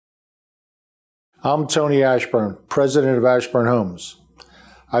I'm Tony Ashburn, president of Ashburn Homes.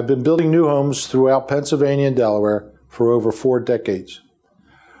 I've been building new homes throughout Pennsylvania and Delaware for over 4 decades.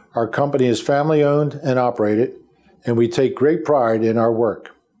 Our company is family-owned and operated, and we take great pride in our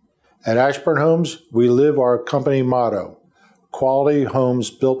work. At Ashburn Homes, we live our company motto, quality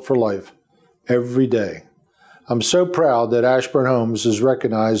homes built for life, every day. I'm so proud that Ashburn Homes is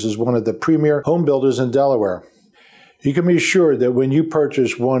recognized as one of the premier home builders in Delaware. You can be assured that when you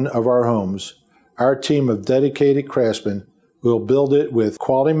purchase one of our homes, our team of dedicated craftsmen will build it with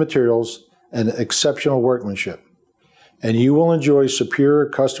quality materials and exceptional workmanship. And you will enjoy superior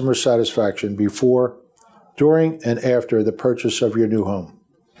customer satisfaction before, during, and after the purchase of your new home.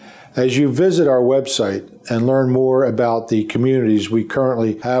 As you visit our website and learn more about the communities we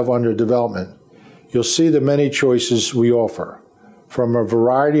currently have under development, you'll see the many choices we offer, from a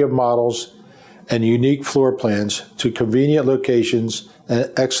variety of models and unique floor plans to convenient locations and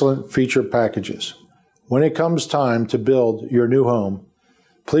excellent feature packages. When it comes time to build your new home,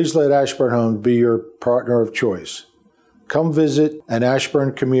 please let Ashburn Homes be your partner of choice. Come visit an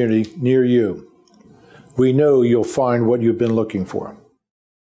Ashburn community near you. We know you'll find what you've been looking for.